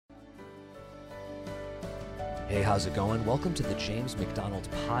Hey, how's it going? Welcome to the James McDonald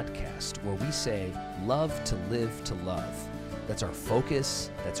Podcast, where we say, love to live to love. That's our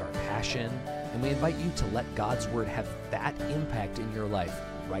focus, that's our passion, and we invite you to let God's Word have that impact in your life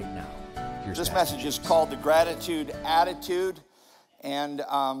right now. Here's this Pastor message is James. called The Gratitude Attitude. And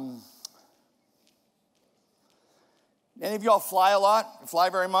any of y'all fly a lot? Fly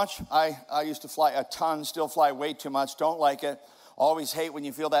very much? I used to fly a ton, still fly way too much, don't like it. Always hate when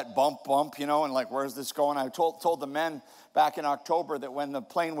you feel that bump, you know, and like, where's this going? I told the men back in October that when the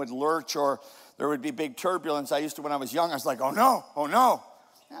plane would lurch or there would be big turbulence, I used to, when I was young, I was like, oh no.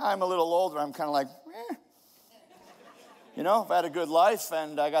 Now I'm a little older, I'm kind of like, You know, I've had a good life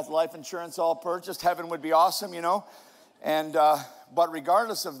and I got the life insurance all purchased. Heaven would be awesome, you know. And, but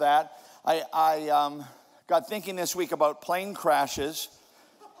regardless of that, I got thinking this week about plane crashes.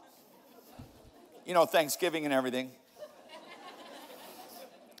 You know, Thanksgiving and everything.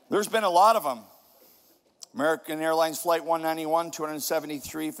 There's been a lot of them. American Airlines Flight 191,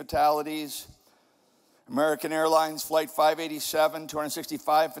 273 fatalities. American Airlines Flight 587,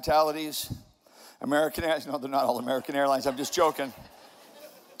 265 fatalities. American Airlines, no, they're not all American Airlines, I'm just joking.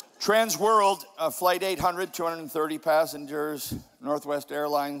 Trans World Flight 800, 230 passengers. Northwest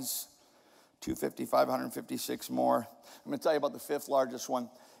Airlines, 255, 156 more. I'm going to tell you about the fifth largest one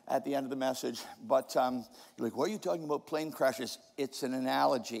at the end of the message, but you're like, what are you talking about plane crashes? It's an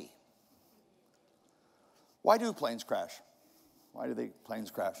analogy. Why do planes crash? Why do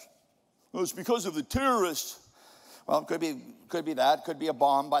planes crash? Well, it's because of the terrorists. Well, it could be that, could be a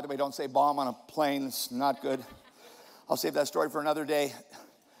bomb. By the way, don't say bomb on a plane, it's not good. I'll save that story for another day.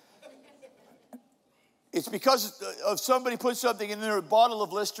 It's because of somebody put something in their bottle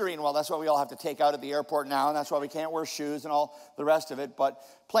of Listerine. Well, that's what we all have to take out at the airport now, and that's why we can't wear shoes and all the rest of it. But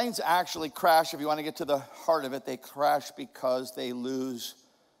planes actually crash, if you want to get to the heart of it, they crash because they lose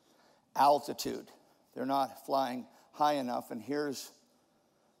altitude. They're not flying high enough, and here's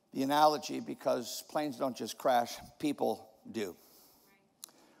the analogy, because planes don't just crash, people do.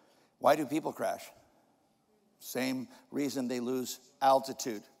 Why do people crash? Same reason they lose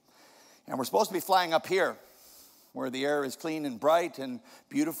altitude. And we're supposed to be flying up here, where the air is clean and bright and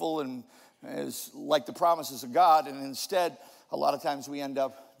beautiful and is like the promises of God. And instead, a lot of times we end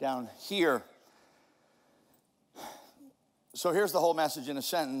up down here. So here's the whole message in a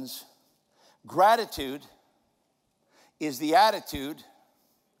sentence. Gratitude is the attitude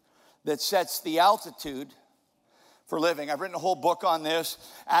that sets the altitude for living. I've written a whole book on this.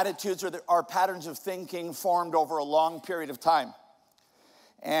 Attitudes are patterns of thinking formed over a long period of time.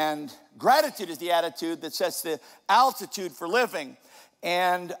 And gratitude is the attitude that sets the altitude for living.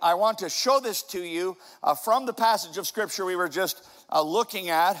 And I want to show this to you from the passage of Scripture we were just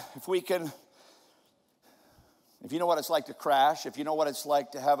looking at. If you know what it's like to crash, if you know what it's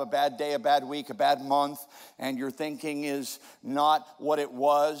like to have a bad day, a bad week, a bad month, and your thinking is not what it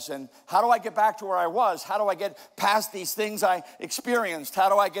was, and how do I get back to where I was? How do I get past these things I experienced? How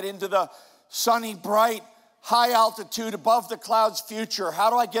do I get into the sunny, bright, high altitude, above the clouds future? How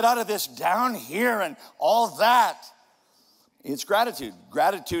do I get out of this down here and all that? It's gratitude.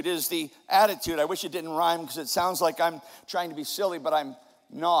 Gratitude is the attitude. I wish it didn't rhyme because it sounds like I'm trying to be silly, but I'm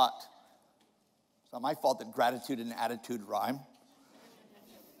not. It's not my fault that gratitude and attitude rhyme.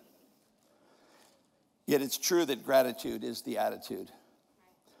 Yet it's true that gratitude is the attitude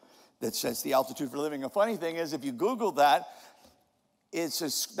that sets the altitude for living. A funny thing is, if you Google that,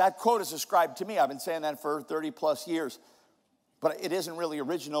 that quote is ascribed to me. I've been saying that for 30 plus years, but it isn't really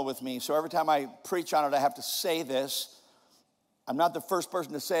original with me. So every time I preach on it, I have to say this. I'm not the first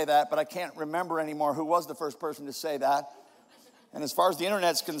person to say that, but I can't remember anymore who was the first person to say that. And as far as the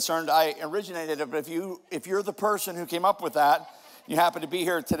internet's concerned, I originated it. But if you're the person who came up with that, you happen to be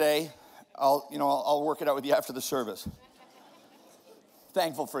here today, I'll work it out with you after the service.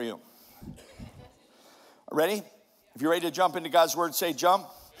 Thankful for you. Ready? If you're ready to jump into God's Word, say jump.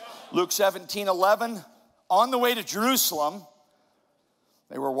 Luke 17:11. On the way to Jerusalem,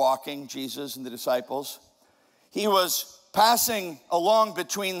 they were walking, Jesus and the disciples. He was passing along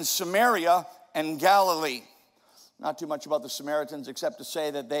between Samaria and Galilee. Not too much about the Samaritans, except to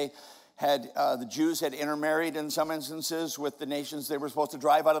say that the Jews had intermarried in some instances with the nations they were supposed to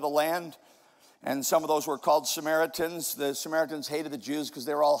drive out of the land. And some of those were called Samaritans. The Samaritans hated the Jews because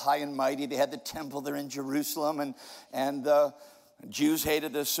they were all high and mighty. They had the temple there in Jerusalem. And the Jews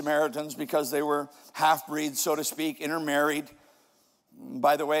hated the Samaritans because they were half-breeds, so to speak, intermarried.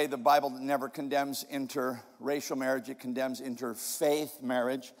 By the way, the Bible never condemns interracial marriage. It condemns interfaith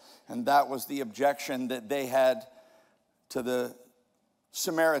marriage. And that was the objection that they had to the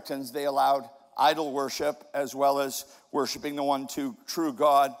Samaritans. They allowed idol worship as well as worshiping the one true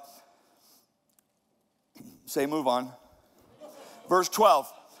God. Say move on. Verse 12.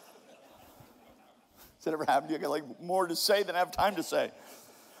 Has that ever happened to you? I got like more to say than I have time to say.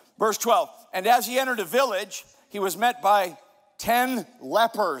 Verse 12. And as he entered a village, he was met by 10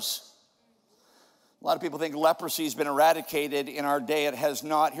 lepers. A lot of people think leprosy has been eradicated in our day. It has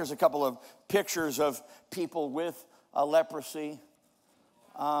not. Here's a couple of pictures of people with leprosy.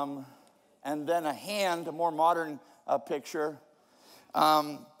 And then a hand, a more modern picture.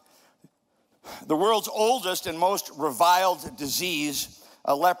 The world's oldest and most reviled disease,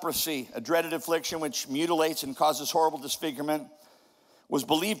 leprosy, a dreaded affliction which mutilates and causes horrible disfigurement, was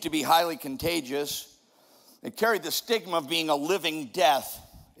believed to be highly contagious. It carried the stigma of being a living death.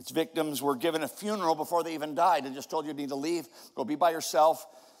 Its victims were given a funeral before they even died and just told you need to leave, go be by yourself.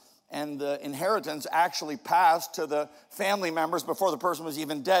 And the inheritance actually passed to the family members before the person was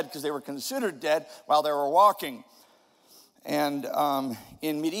even dead because they were considered dead while they were walking. And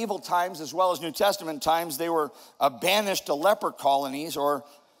in medieval times as well as New Testament times, they were banished to leper colonies or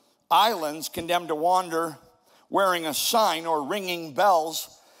islands, condemned to wander wearing a sign or ringing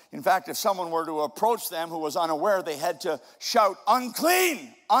bells. In fact, if someone were to approach them who was unaware, they had to shout,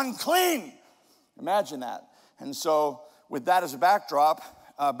 unclean, unclean. Imagine that. And so with that as a backdrop,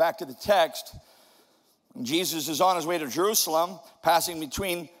 back to the text, Jesus is on his way to Jerusalem, passing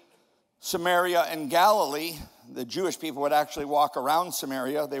between Samaria and Galilee. The Jewish people would actually walk around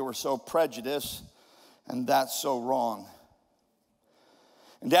Samaria. They were so prejudiced, and that's so wrong.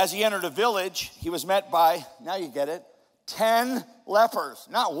 And as he entered a village, he was met by, now you get it, 10 lepers.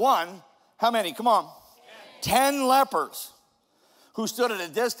 Not one. How many? Come on. 10 lepers who stood at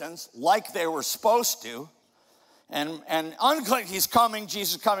a distance like they were supposed to. And unclean, he's coming,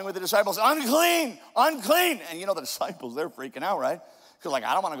 Jesus is coming with the disciples, unclean, unclean. And you know the disciples, they're freaking out, right? Because like,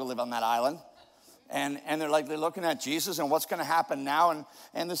 I don't want to go live on that island. And they're looking at Jesus and what's going to happen now.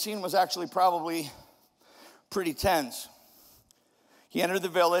 And the scene was actually probably pretty tense. He entered the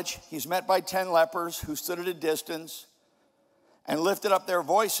village. He's met by 10 lepers who stood at a distance and lifted up their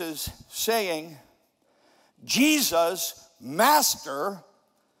voices saying, Jesus, Master.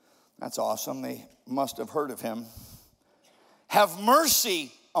 That's awesome. They must have heard of him. Have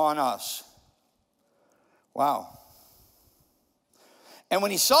mercy on us. Wow. And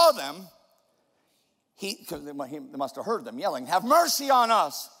when he saw them, because they must have heard them yelling, have mercy on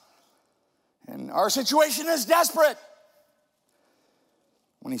us. And our situation is desperate.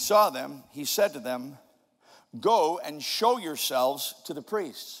 When he saw them, he said to them, go and show yourselves to the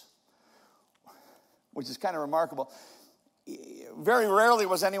priests. Which is kind of remarkable. Very rarely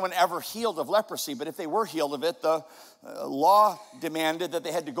was anyone ever healed of leprosy, but if they were healed of it, the law demanded that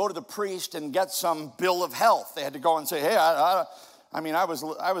they had to go to the priest and get some bill of health. They had to go and say, hey, I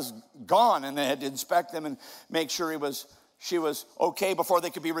was gone, and they had to inspect them and make sure she was okay before they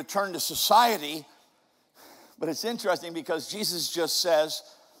could be returned to society. But it's interesting because Jesus just says,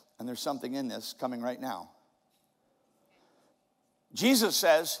 and there's something in this coming right now. Jesus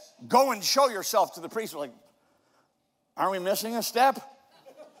says, go and show yourself to the priest. We're like, aren't we missing a step?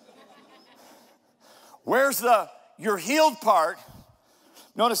 Where's the you're healed part?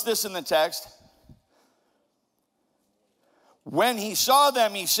 Notice this in the text. When he saw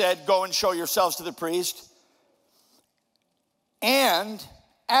them, he said, go and show yourselves to the priest. And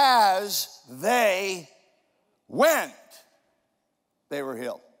as they went, they were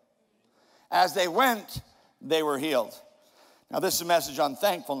healed. As they went, they were healed. Now, this is a message on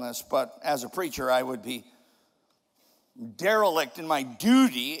thankfulness, but as a preacher, I would be derelict in my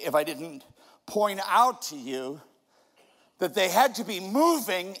duty if I didn't point out to you that they had to be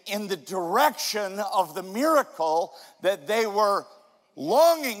moving in the direction of the miracle that they were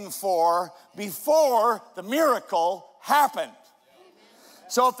longing for before the miracle happened.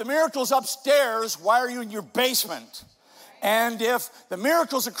 So if the miracle's upstairs, why are you in your basement? And if the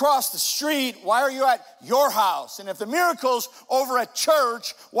miracle's across the street, why are you at your house? And if the miracle's over at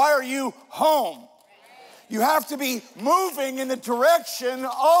church, why are you home? You have to be moving in the direction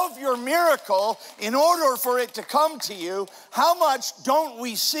of your miracle in order for it to come to you. How much don't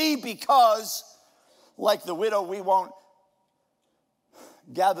we see because, like the widow, we won't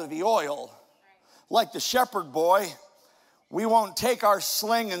gather the oil. Like the shepherd boy, we won't take our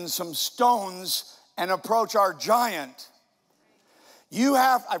sling and some stones and approach our giant.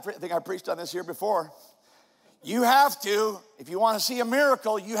 I think I preached on this here before. You have to, if you want to see a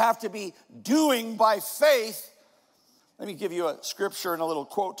miracle, you have to be doing by faith. Let me give you a scripture and a little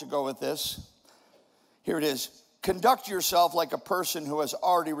quote to go with this. Here it is. Conduct yourself like a person who has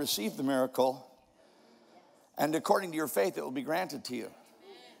already received the miracle, and according to your faith, it will be granted to you.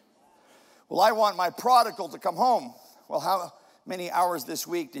 Well, I want my prodigal to come home. Well, how many hours this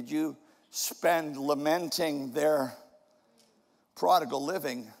week did you spend lamenting their prodigal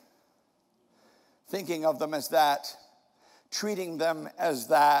living, thinking of them as that, treating them as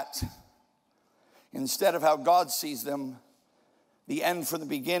that, instead of how God sees them, the end from the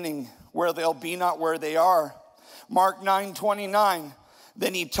beginning, where they'll be, not where they are. Mark 9:29,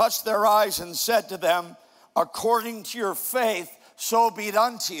 then he touched their eyes and said to them, according to your faith, so be it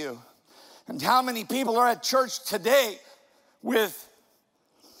unto you. And how many people are at church today with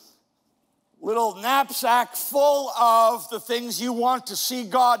little knapsack full of the things you want to see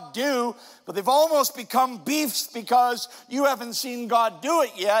God do, but they've almost become beefs because you haven't seen God do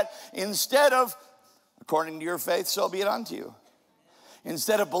it yet, instead of, according to your faith, so be it unto you.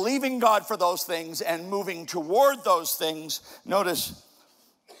 Instead of believing God for those things and moving toward those things, notice,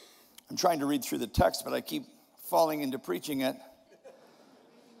 I'm trying to read through the text, but I keep falling into preaching it.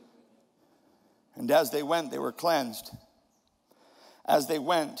 And as they went, they were cleansed. As they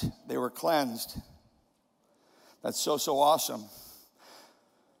went, they were cleansed. That's so awesome.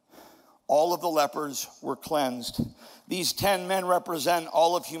 All of the lepers were cleansed. These 10 men represent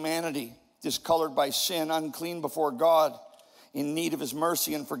all of humanity, discolored by sin, unclean before God, in need of his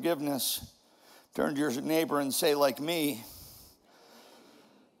mercy and forgiveness. Turn to your neighbor and say, like me.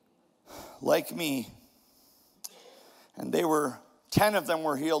 Like me. And 10 of them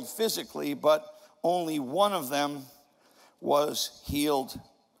were healed physically, but only one of them was healed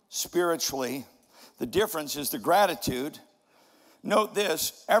spiritually. The difference is the gratitude. Note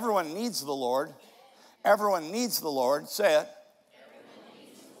this, everyone needs the Lord. Everyone needs the Lord. Say it.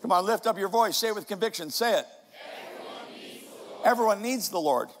 Come on, lift up your voice. Say it with conviction. Say it. Everyone needs the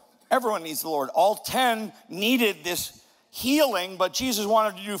Lord. Everyone needs the Lord. All 10 needed this healing, but Jesus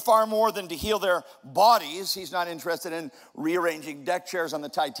wanted to do far more than to heal their bodies. He's not interested in rearranging deck chairs on the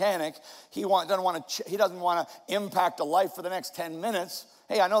Titanic. He doesn't want to impact a life for the next 10 minutes.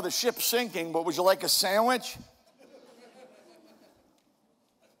 Hey, I know the ship's sinking, but would you like a sandwich?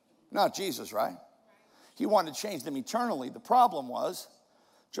 Not Jesus, right? He wanted to change them eternally. The problem was,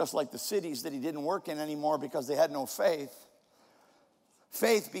 just like the cities that he didn't work in anymore because they had no faith,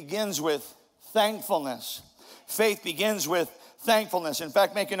 faith begins with thankfulness. Faith begins with thankfulness. In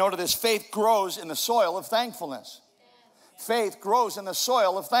fact, make a note of this. Faith grows in the soil of thankfulness. Faith grows in the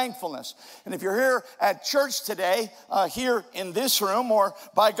soil of thankfulness. And if you're here at church today, here in this room, or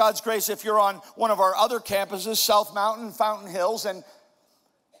by God's grace, if you're on one of our other campuses, South Mountain, Fountain Hills, and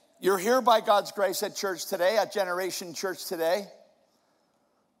you're here by God's grace at church today, at Generation Church today,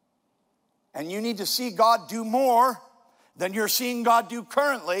 and you need to see God do more than you're seeing God do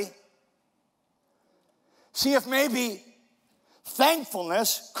currently, see if maybe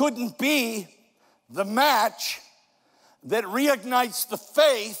thankfulness couldn't be the match that reignites the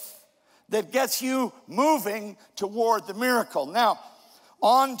faith that gets you moving toward the miracle. Now,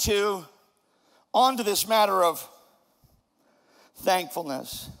 on to this matter of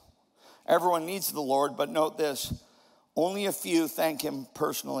thankfulness. Everyone needs the Lord, but note this, only a few thank him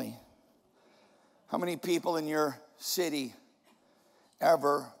personally. How many people in your city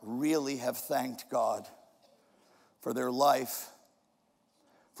ever really have thanked God for their life,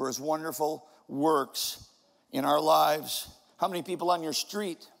 for his wonderful works in our lives? How many people on your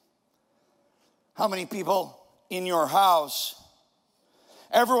street? How many people in your house?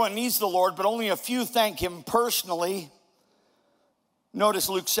 Everyone needs the Lord, but only a few thank him personally. Notice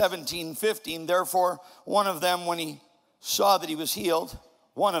Luke 17:15. Therefore, one of them, when he saw that he was healed,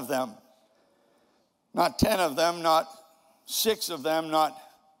 one of them, not 10 of them, not 6 of them, not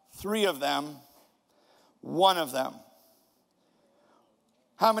 3 of them, one of them.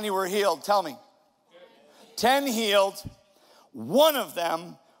 How many were healed? Tell me. 10 healed. One of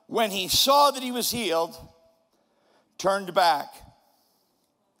them, when he saw that he was healed, turned back.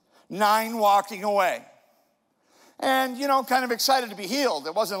 9 walking away. And, kind of excited to be healed.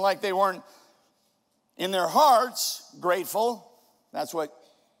 It wasn't like they weren't in their hearts grateful. That's what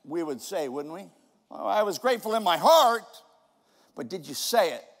we would say, wouldn't we? Well, I was grateful in my heart, but did you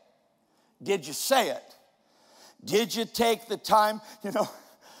say it? Did you say it? Did you take the time?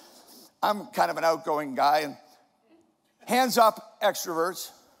 I'm kind of an outgoing guy, and hands up,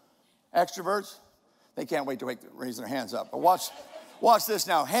 extroverts. Extroverts, they can't wait to raise their hands up. But watch this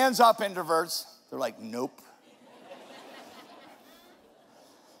now. Hands up, introverts. They're like, nope.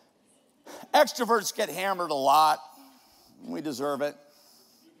 Extroverts get hammered a lot. We deserve it.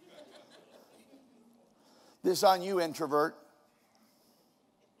 This on you, introvert.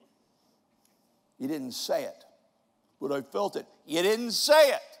 You didn't say it, but I felt it. You didn't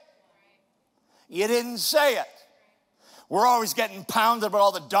say it. You didn't say it. We're always getting pounded about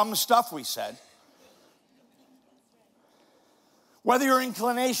all the dumb stuff we said. Whether your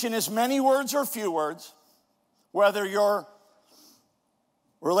inclination is many words or few words, whether your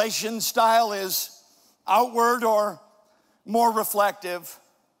relation style is outward or more reflective,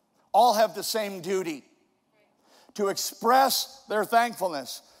 all have the same duty to express their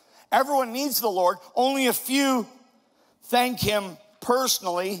thankfulness. Everyone needs the Lord. Only a few thank him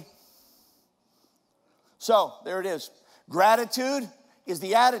personally. So there it is. Gratitude is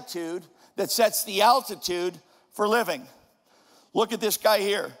the attitude that sets the altitude for living. Look at this guy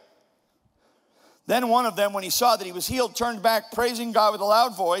here. Then one of them, when he saw that he was healed, turned back, praising God with a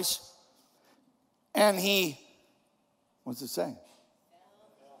loud voice. And he, what's it say?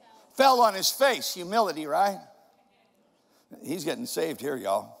 Fell on his face. Humility, right? He's getting saved here,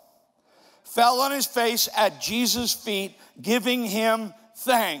 y'all. Fell on his face at Jesus' feet, giving him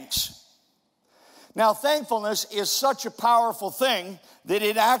thanks. Now, thankfulness is such a powerful thing that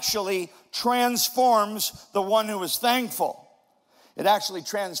it actually transforms the one who is thankful. It actually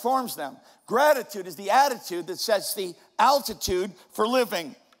transforms them. Gratitude is the attitude that sets the altitude for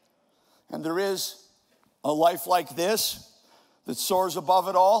living. And there is a life like this that soars above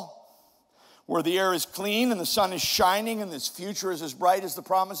it all, where the air is clean and the sun is shining and this future is as bright as the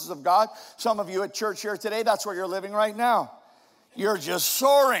promises of God. Some of you at church here today, that's where you're living right now. You're just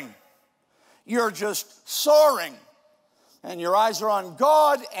soaring. You're just soaring. And your eyes are on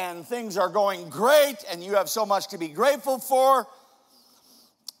God and things are going great and you have so much to be grateful for.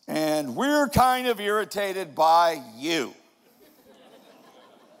 And we're kind of irritated by you.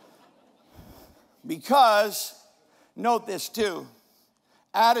 Because, note this too,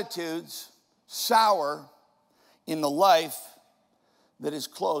 attitudes sour in the life that is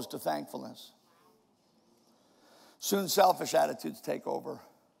closed to thankfulness. Soon selfish attitudes take over.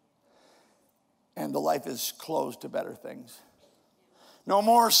 And the life is closed to better things. No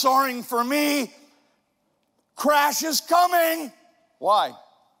more soaring for me. Crash is coming. Why?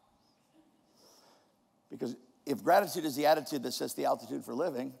 Because if gratitude is the attitude that sets the altitude for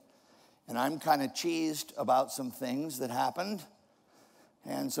living, and I'm kind of cheesed about some things that happened,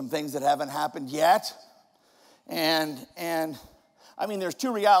 and some things that haven't happened yet, and I mean, there's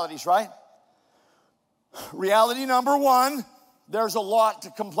two realities, right? Reality number one, there's a lot to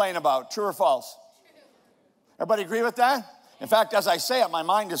complain about. True or false? Everybody agree with that? In fact, as I say it, my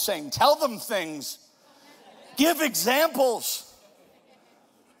mind is saying, tell them things. Give examples.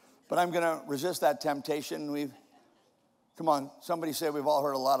 But I'm going to resist that temptation. Come on, somebody say we've all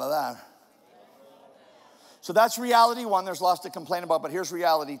heard a lot of that. So that's reality one. There's lots to complain about, but here's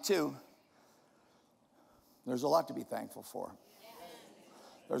reality two. There's a lot to be thankful for.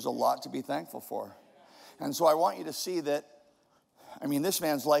 There's a lot to be thankful for. And so I want you to see that, I mean, this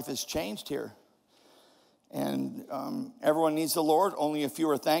man's life has changed here. And everyone needs the Lord. Only a few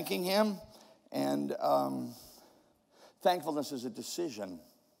are thanking him. And thankfulness is a decision.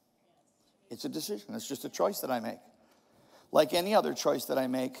 It's a decision. It's just a choice that I make. Like any other choice that I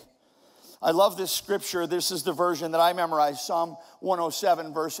make. I love this scripture. This is the version that I memorized. Psalm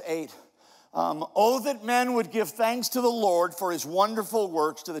 107, verse 8. Oh, that men would give thanks to the Lord for his wonderful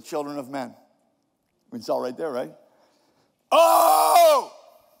works to the children of men. It's all right there, right? Oh!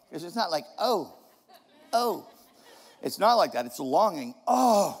 Because it's not like, oh. It's not like that. It's a longing.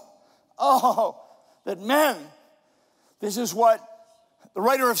 Oh, that men, this is what the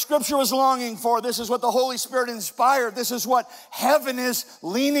writer of Scripture was longing for. This is what the Holy Spirit inspired. This is what heaven is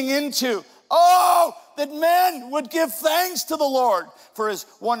leaning into. Oh, that men would give thanks to the Lord for his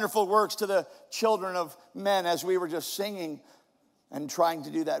wonderful works to the children of men, as we were just singing and trying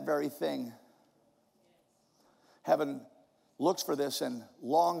to do that very thing. Heaven looks for this and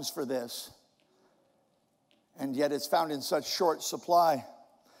longs for this, and yet it's found in such short supply.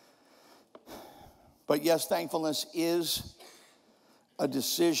 But yes, thankfulness is a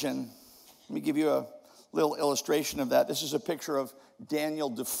decision. Let me give you a little illustration of that. This is a picture of Daniel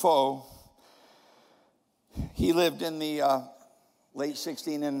Defoe. He lived in the late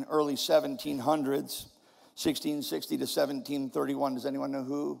 16 and early 1700s, 1660 to 1731. Does anyone know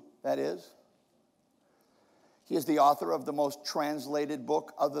who that is? He is the author of the most translated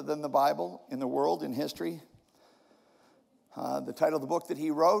book other than the Bible in the world, in history. The title of the book that he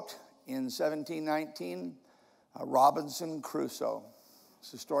wrote in 1719, Robinson Crusoe.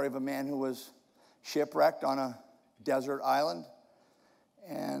 It's the story of a man who was shipwrecked on a desert island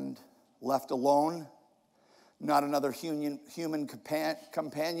and left alone. Not another human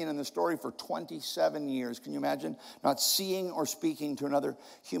companion in the story for 27 years. Can you imagine? Not seeing or speaking to another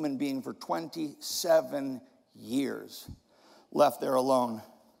human being for 27 years. Left there alone.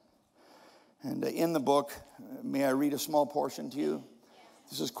 And in the book, may I read a small portion to you?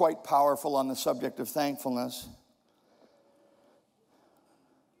 This is quite powerful on the subject of thankfulness.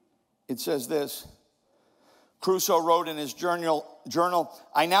 it says this. Crusoe wrote in his journal,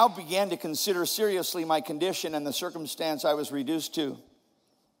 I now began to consider seriously my condition and the circumstance I was reduced to.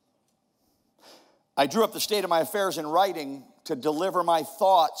 I drew up the state of my affairs in writing to deliver my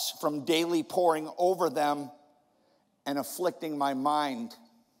thoughts from daily poring over them and afflicting my mind.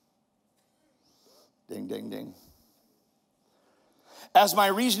 Ding, ding, ding. As my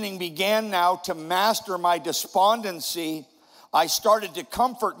reasoning began now to master my despondency, I started to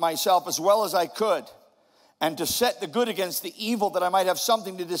comfort myself as well as I could and to set the good against the evil, that I might have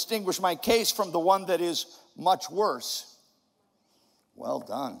something to distinguish my case from the one that is much worse. Well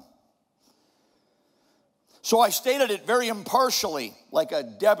done. So I stated it very impartially, like a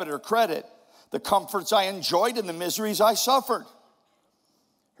debit or credit, the comforts I enjoyed and the miseries I suffered.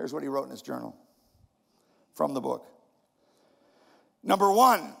 Here's what he wrote in his journal from the book. Number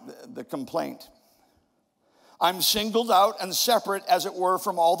one, the complaint. I'm singled out and separate, as it were,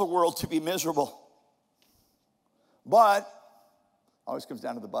 from all the world to be miserable. But, always comes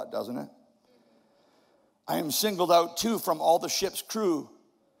down to the but, doesn't it? I am singled out too from all the ship's crew,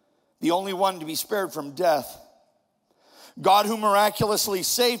 the only one to be spared from death. God, who miraculously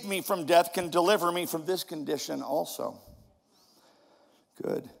saved me from death, can deliver me from this condition also.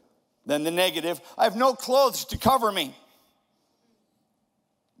 Good. Then the negative, I have no clothes to cover me.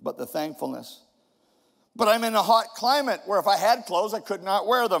 But the thankfulness. But I'm in a hot climate where if I had clothes, I could not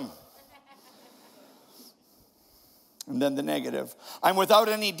wear them. And then the negative. I'm without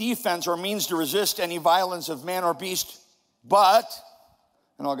any defense or means to resist any violence of man or beast, but,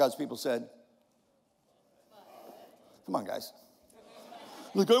 and all God's people said, come on, guys.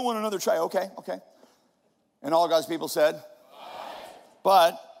 Look, I want another try. Okay. And all God's people said,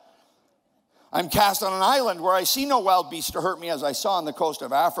 but I'm cast on an island where I see no wild beast to hurt me as I saw on the coast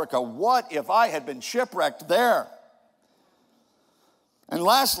of Africa. What if I had been shipwrecked there? And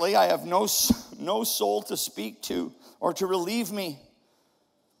lastly, I have no soul to speak to or to relieve me.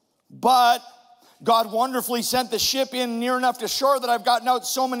 But God wonderfully sent the ship in near enough to shore that I've gotten out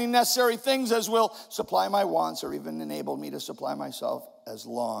so many necessary things as will supply my wants or even enable me to supply myself as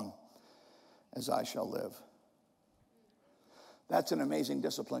long as I shall live. That's an amazing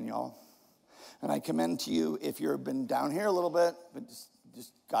discipline, y'all. And I commend to you if you've been down here a little bit, but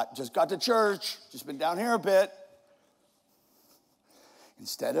just got to church, just been down here a bit.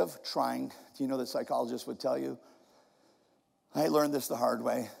 Instead of trying, do you know that psychologists would tell you, I learned this the hard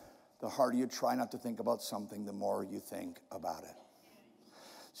way. The harder you try not to think about something, the more you think about it.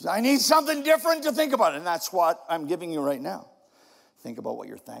 So I need something different to think about, and that's what I'm giving you right now. Think about what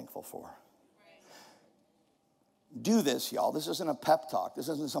you're thankful for. Do this, y'all. This isn't a pep talk. This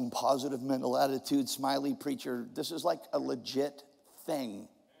isn't some positive mental attitude, smiley preacher. This is like a legit thing.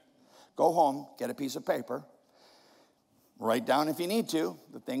 Go home, get a piece of paper, write down if you need to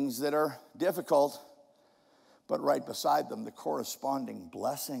the things that are difficult, but right beside them the corresponding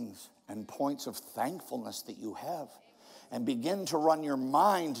blessings and points of thankfulness that you have. And begin to run your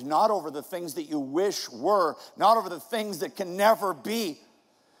mind not over the things that you wish were, not over the things that can never be,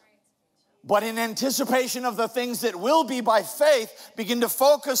 but in anticipation of the things that will be by faith, begin to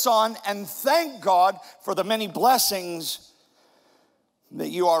focus on and thank God for the many blessings that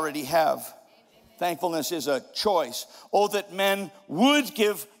you already have. Amen. Thankfulness is a choice. Oh, that men would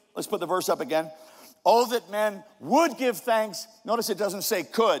give, let's put the verse up again. Oh, that men would give thanks. Notice it doesn't say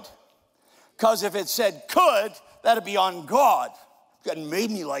could. Because if it said could, that'd be on God. If you hadn't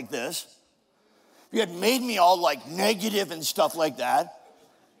made me like this, if you had made me all like negative and stuff like that,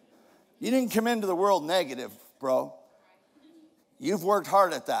 you didn't come into the world negative, bro. You've worked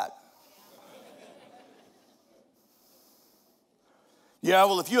hard at that. Yeah,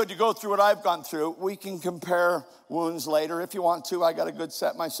 well, if you had to go through what I've gone through, we can compare wounds later. If you want to, I got a good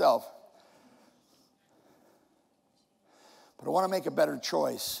set myself. But I want to make a better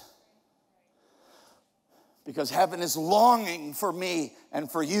choice. Because heaven is longing for me and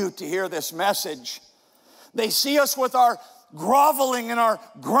for you to hear this message. They see us with our groveling and our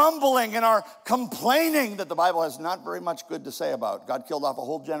grumbling and our complaining that the Bible has not very much good to say about. God killed off a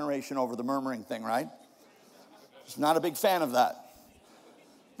whole generation over the murmuring thing, right? He's not a big fan of that.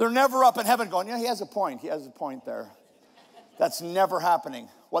 They're never up in heaven going, yeah, he has a point there. That's never happening.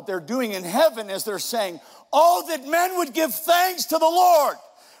 What they're doing in heaven is they're saying, oh, that men would give thanks to the Lord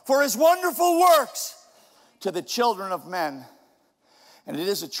for his wonderful works to the children of men. And it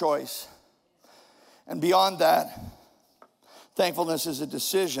is a choice. And beyond that, thankfulness is a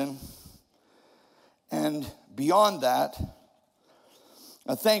decision. And beyond that,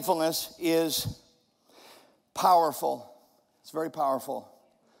 thankfulness is powerful. It's very powerful.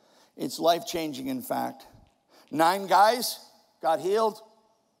 It's life-changing, in fact. 9 guys got healed.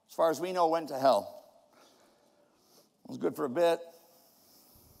 as far as we know, went to hell. It was good for a bit.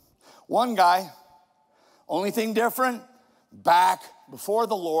 One guy, only thing different, back before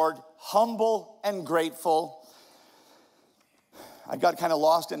the Lord, humble and grateful. I got kind of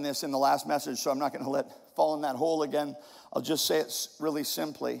lost in this in the last message, so I'm not going to fall in that hole again. I'll just say it really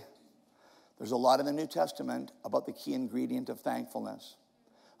simply. There's a lot in the New Testament about the key ingredient of thankfulness.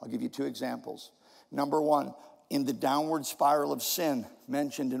 I'll give you 2 examples. Number 1, in the downward spiral of sin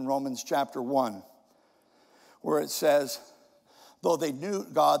mentioned in Romans chapter 1, where it says, though they knew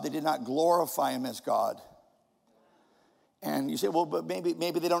God, they did not glorify him as God. And you say, well, but maybe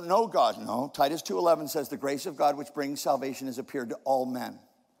they don't know God. No, Titus 2:11 says, the grace of God which brings salvation has appeared to all men.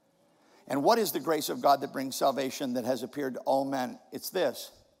 And what is the grace of God that brings salvation that has appeared to all men? It's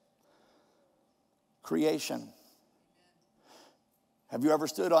this. Creation. Have you ever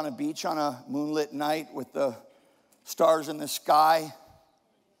stood on a beach on a moonlit night with the stars in the sky,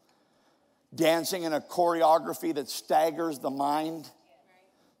 dancing in a choreography that staggers the mind?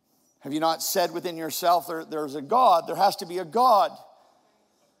 Have you not said within yourself, there's a God, there has to be a God?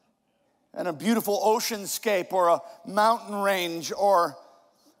 And a beautiful oceanscape or a mountain range or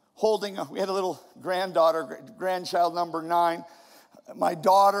we had a little grandchild number 9. My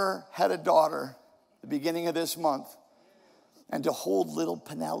daughter had a daughter the beginning of this month. And to hold little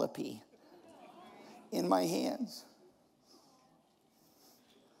Penelope in my hands.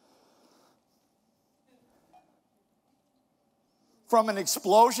 From an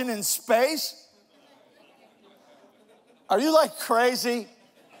explosion in space? Are you like crazy?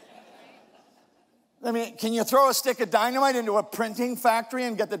 I mean, can you throw a stick of dynamite into a printing factory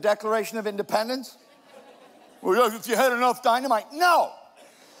and get the Declaration of Independence? Well, if you had enough dynamite. No,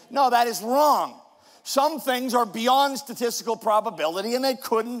 that is wrong. Some things are beyond statistical probability and they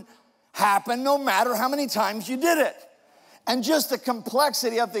couldn't happen no matter how many times you did it. And just the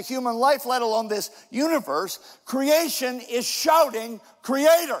complexity of the human life, let alone this universe, creation is shouting,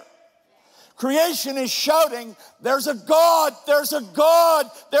 Creator. Creation is shouting, there's a God, there's a God,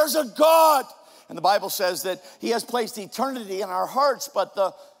 there's a God. And the Bible says that he has placed eternity in our hearts, but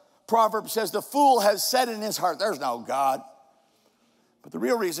the proverb says the fool has said in his heart, there's no God. But the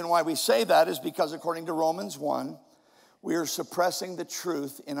real reason why we say that is because according to Romans 1, we are suppressing the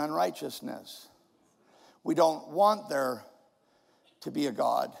truth in unrighteousness. We don't want there to be a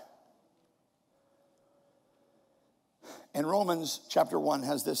God. And Romans chapter 1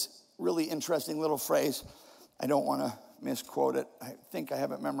 has this really interesting little phrase. I don't want to misquote it. I think I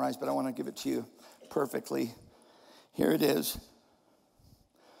have it memorized, but I want to give it to you perfectly. Here it is.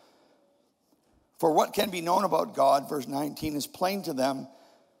 For what can be known about God, verse 19, is plain to them.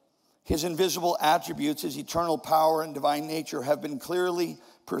 His invisible attributes, his eternal power and divine nature have been clearly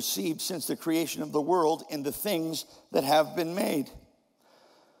perceived since the creation of the world in the things that have been made.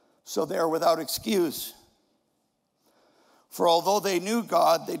 So they are without excuse. For although they knew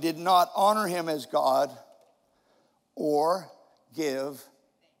God, they did not honor him as God or give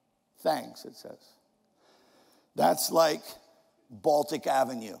thanks, it says. That's like Baltic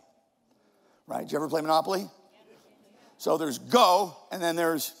Avenue. Right? Did you ever play Monopoly? So there's go, and then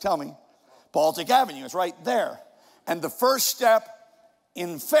there's, tell me, Baltic Avenue. It's right there. And the first step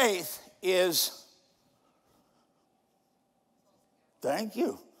in faith is, thank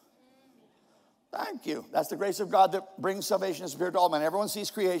you. Thank you. That's the grace of God that brings salvation and spirit to all men. Everyone sees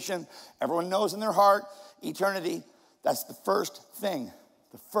creation. Everyone knows in their heart eternity. That's the first thing.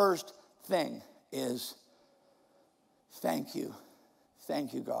 The first thing is, thank you.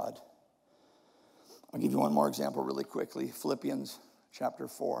 Thank you, God. I'll give you one more example really quickly. Philippians chapter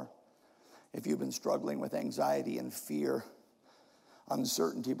 4. If you've been struggling with anxiety and fear,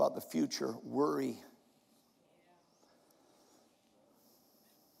 uncertainty about the future, worry.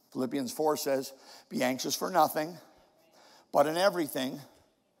 Philippians 4 says, be anxious for nothing, but in everything,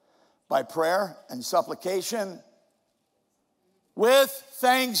 by prayer and supplication, with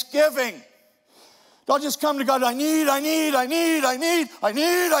thanksgiving. Don't just come to God, I need.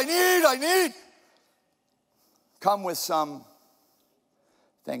 Come with some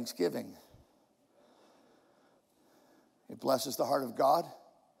thanksgiving. It blesses the heart of God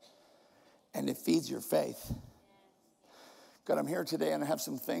and it feeds your faith. God, I'm here today and I have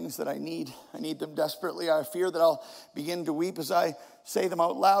some things that I need. I need them desperately. I fear that I'll begin to weep as I say them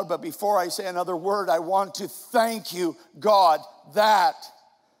out loud. But before I say another word, I want to thank you, God, that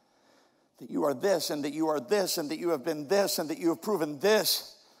you are this and that you are this and that you have been this and that you have proven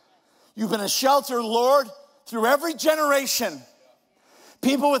this. You've been a shelter, Lord, through every generation.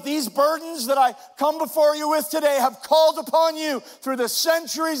 People with these burdens that I come before you with today have called upon you through the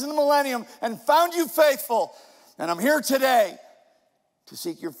centuries and the millennium and found you faithful. And I'm here today to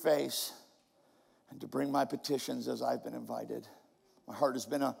seek your face and to bring my petitions as I've been invited. My heart has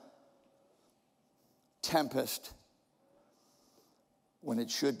been a tempest when it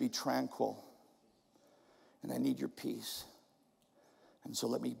should be tranquil. And I need your peace. And so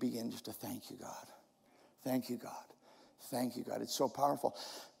let me begin just to thank you, God. Thank you, God. Thank you, God. It's so powerful.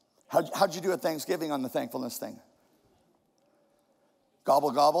 How'd you do at Thanksgiving on the thankfulness thing?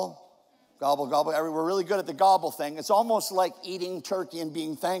 Gobble, gobble. Gobble, gobble. We're really good at the gobble thing. It's almost like eating turkey and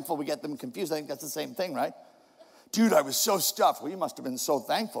being thankful. We get them confused. I think that's the same thing, right? Dude, I was so stuffed. Well, you must have been so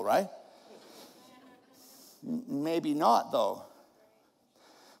thankful, right? Maybe not, though.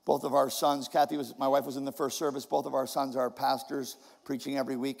 Both of our sons, my wife was in the first service. Both of our sons are pastors, preaching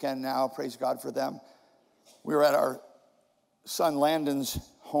every weekend now. Praise God for them. We were at our son Landon's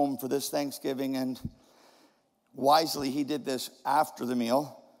home for this Thanksgiving, and wisely he did this after the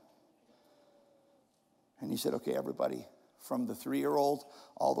meal. And he said, okay, everybody, from the 3-year-old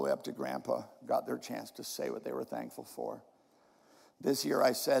all the way up to grandpa, got their chance to say what they were thankful for. This year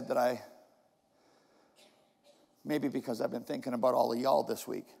I said that maybe because I've been thinking about all of y'all this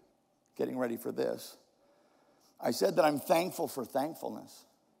week, getting ready for this, I said that I'm thankful for thankfulness.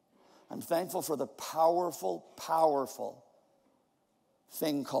 I'm thankful for the powerful, powerful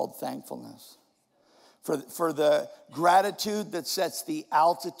thing called thankfulness. For the gratitude that sets the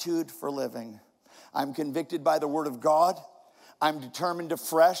altitude for living. I'm convicted by the Word of God. I'm determined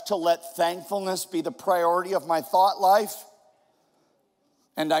afresh to let thankfulness be the priority of my thought life.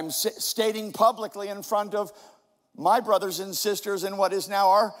 And I'm stating publicly in front of my brothers and sisters in what is now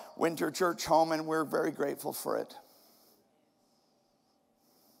our winter church home, and we're very grateful for it.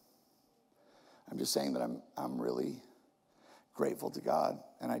 I'm just saying that I'm really grateful to God.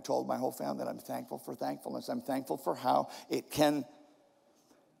 And I told my whole family that I'm thankful for thankfulness. I'm thankful for how it can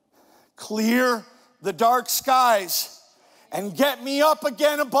clear the dark skies and get me up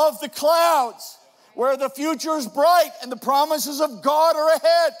again above the clouds where the future is bright and the promises of God are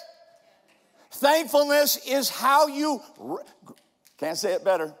ahead. Thankfulness is how you, can't say it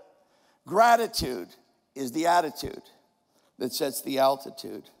better, gratitude is the attitude that sets the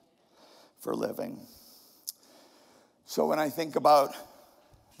altitude for living. So when I think about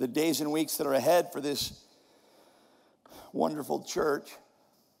the days and weeks that are ahead for this wonderful church,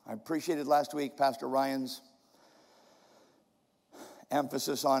 I appreciated last week Pastor Ryan's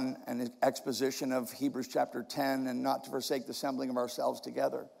emphasis on an exposition of Hebrews chapter 10 and not to forsake the assembling of ourselves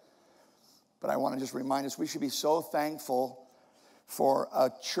together. But I want to just remind us, we should be so thankful for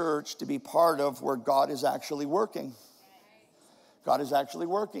a church to be part of where God is actually working. God is actually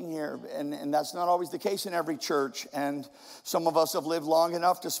working here, and that's not always the case in every church. And some of us have lived long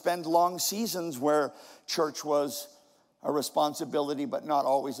enough to spend long seasons where church was a responsibility, but not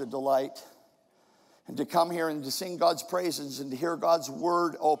always a delight. And to come here and to sing God's praises and to hear God's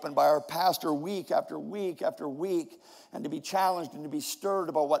word opened by our pastor week after week after week, and to be challenged and to be stirred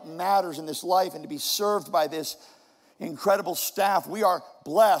about what matters in this life and to be served by this incredible staff. We are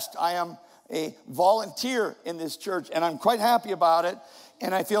blessed. I am a volunteer in this church, and I'm quite happy about it,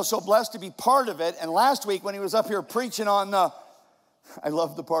 and I feel so blessed to be part of it. And last week when he was up here preaching on I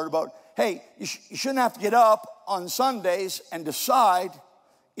love the part about, hey, you shouldn't have to get up on Sundays and decide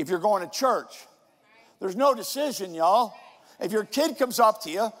if you're going to church. There's no decision, y'all. If your kid comes up to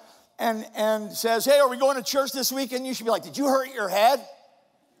you and says, hey, are we going to church this weekend? You should be like, did you hurt your head?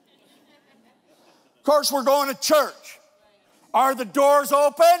 Of course we're going to church. Are the doors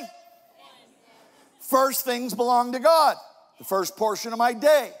open? First things belong to God. The first portion of my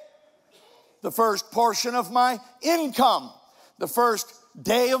day. The first portion of my income. The first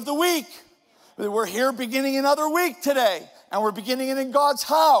day of the week. We're here beginning another week today. And we're beginning it in God's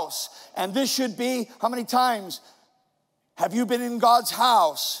house. And this should be, how many times have you been in God's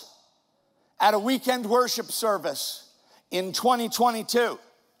house at a weekend worship service in 2022?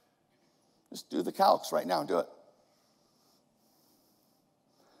 Just do the calcs right now, do it.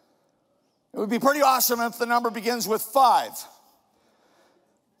 It would be pretty awesome if the number begins with 5.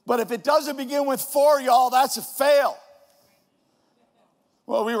 But if it doesn't begin with 4, y'all, that's a fail.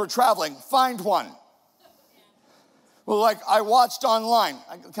 Well, we were traveling. Find one. Well, like I watched online.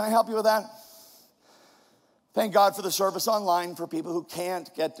 Can I help you with that? Thank God for the service online for people who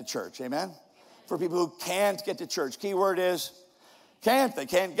can't get to church. Amen? For people who can't get to church. Key word is can't. They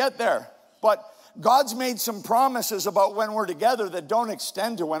can't get there. But God's made some promises about when we're together that don't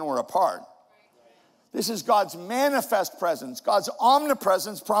extend to when we're apart. This is God's manifest presence. God's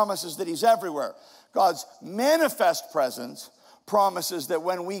omnipresence promises that he's everywhere. God's manifest presence promises that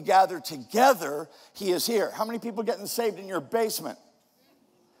when we gather together, he is here. How many people getting saved in your basement?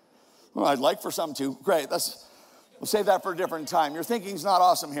 Well, I'd like for some to. Great. We'll save that for a different time. Your thinking's not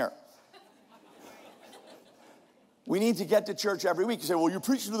awesome here. We need to get to church every week. You say, well, you're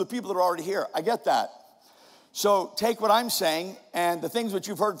preaching to the people that are already here. I get that. So take what I'm saying and the things which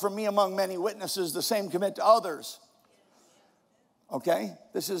you've heard from me among many witnesses, the same commit to others. Okay?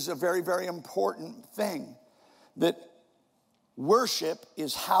 This is a very, very important thing. That worship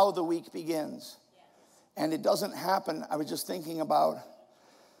is how the week begins. And it doesn't happen. I was just thinking about,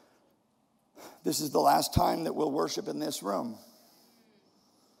 this is the last time that we'll worship in this room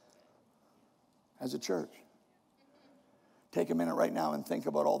as a church. Take a minute right now and think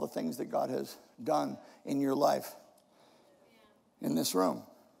about all the things that God has done in your life in this room.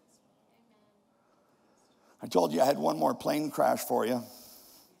 I told you I had one more plane crash for you.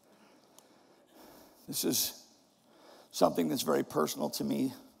 This is something that's very personal to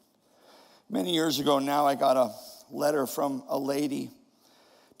me. Many years ago now, I got a letter from a lady.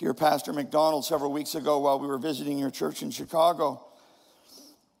 Dear Pastor McDonald, several weeks ago while we were visiting your church in Chicago,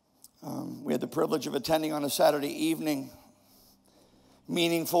 we had the privilege of attending on a Saturday evening.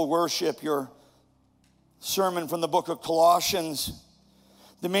 Meaningful worship, your sermon from the book of Colossians.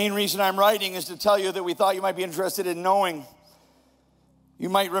 The main reason I'm writing is to tell you that we thought you might be interested in knowing. You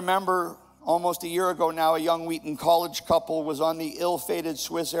might remember almost a year ago now, a young Wheaton College couple was on the ill-fated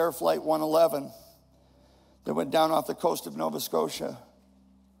Swiss Air Flight 111 that went down off the coast of Nova Scotia.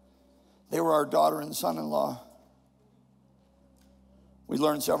 They were our daughter and son-in-law. We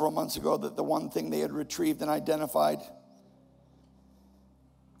learned several months ago that the one thing they had retrieved and identified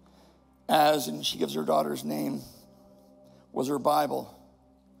as, and she gives her daughter's name, was her Bible.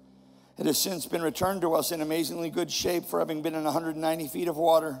 It has since been returned to us in amazingly good shape for having been in 190 feet of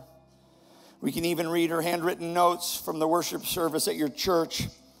water. We can even read her handwritten notes from the worship service at your church.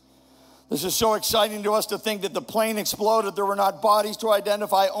 This is so exciting to us to think that the plane exploded. There were not bodies to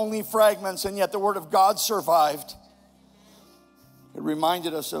identify, only fragments, and yet the word of God survived. It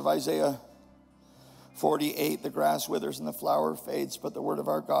reminded us of Isaiah 48, the grass withers and the flower fades, but the word of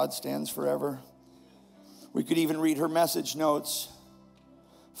our God stands forever. We could even read her message notes,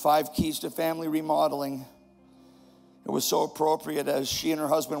 5 keys to family remodeling. It was so appropriate as she and her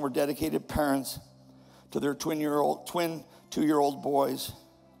husband were dedicated parents to their twin 2-year-old boys.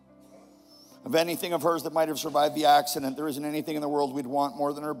 Of anything of hers that might have survived the accident, there isn't anything in the world we'd want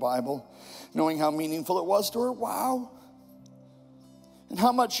more than her Bible. Knowing how meaningful it was to her, wow. And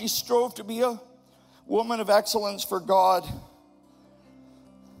how much she strove to be a woman of excellence for God.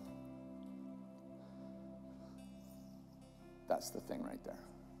 That's the thing right there.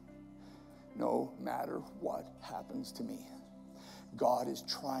 No matter what happens to me, God is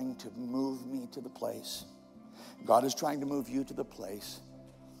trying to move me to the place. God is trying to move you to the place.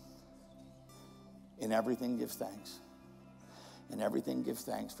 In everything, give thanks. In everything, give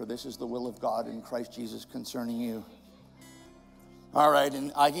thanks, for this is the will of God in Christ Jesus concerning you. All right,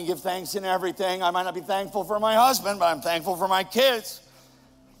 and I can give thanks in everything. I might not be thankful for my husband, but I'm thankful for my kids.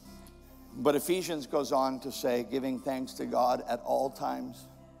 But Ephesians goes on to say, giving thanks to God at all times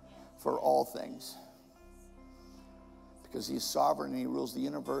for all things. Because he's sovereign and he rules the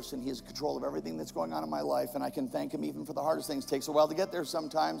universe and he has control of everything that's going on in my life. And I can thank him even for the hardest things. It takes a while to get there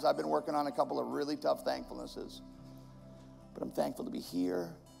sometimes. I've been working on a couple of really tough thankfulnesses. But I'm thankful to be here.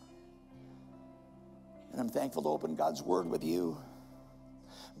 And I'm thankful to open God's word with you.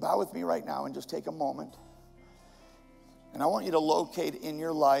 Bow with me right now and just take a moment. And I want you to locate in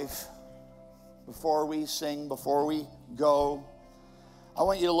your life, before we sing, before we go, I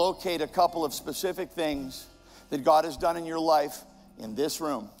want you to locate a couple of specific things that God has done in your life in this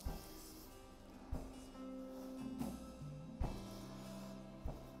room.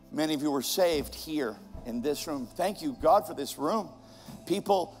 Many of you were saved here in this room. Thank you, God, for this room.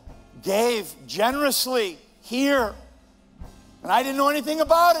 People gave generously here. And I didn't know anything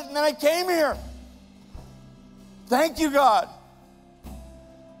about it, and then I came here. Thank you, God.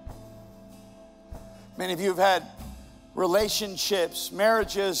 Many of you have had relationships,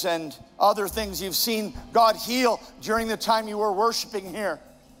 marriages, and other things you've seen God heal during the time you were worshiping here.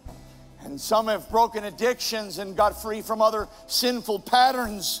 And some have broken addictions and got free from other sinful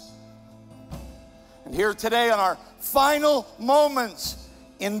patterns. And here today on our final moments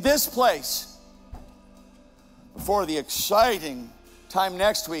in this place, before the exciting time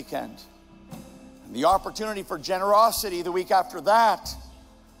next weekend, and the opportunity for generosity the week after that,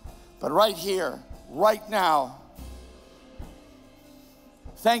 but right here, right now,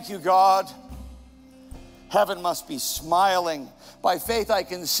 thank you, God. Heaven must be smiling. By faith, I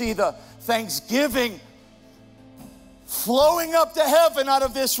can see the thanksgiving flowing up to heaven out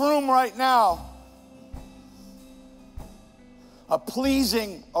of this room right now. A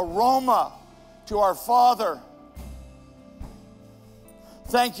pleasing aroma to our Father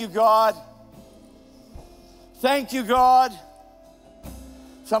Thank you, God. Thank you, God.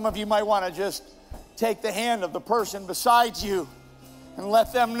 Some of you might want to just take the hand of the person beside you and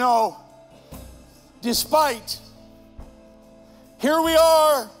let them know, despite, here we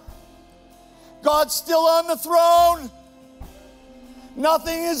are, God's still on the throne.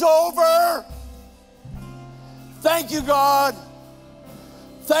 Nothing is over. Thank you, God.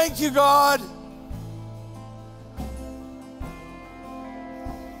 Thank you, God.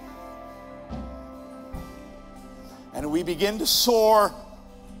 And we begin to soar.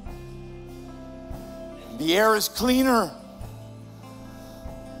 The air is cleaner.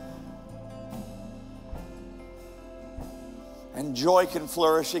 And joy can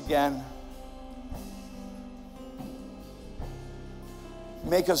flourish again.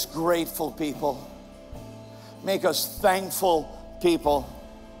 Make us grateful people. Make us thankful people.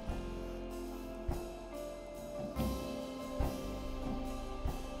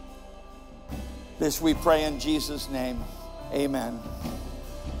 This we pray in Jesus' name. Amen.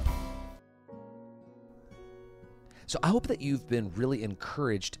 So I hope that you've been really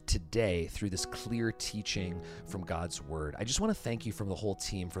encouraged today through this clear teaching from God's Word. I just want to thank you from the whole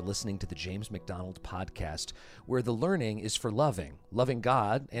team for listening to the James MacDonald podcast, where the learning is for loving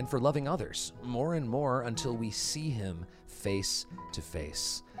God and for loving others, more and more until we see Him face to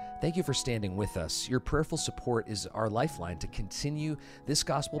face. Thank you for standing with us. Your prayerful support is our lifeline to continue this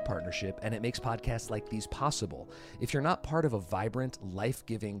gospel partnership, and it makes podcasts like these possible. If you're not part of a vibrant,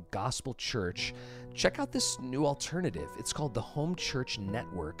 life-giving gospel church, check out this new alternative. It's called the Home Church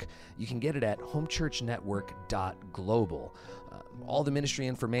Network. You can get it at homechurchnetwork.global. All the ministry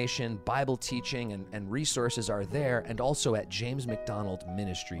information, Bible teaching, and resources are there, and also at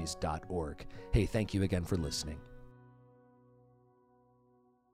jamesmcdonaldministries.org. Hey, thank you again for listening.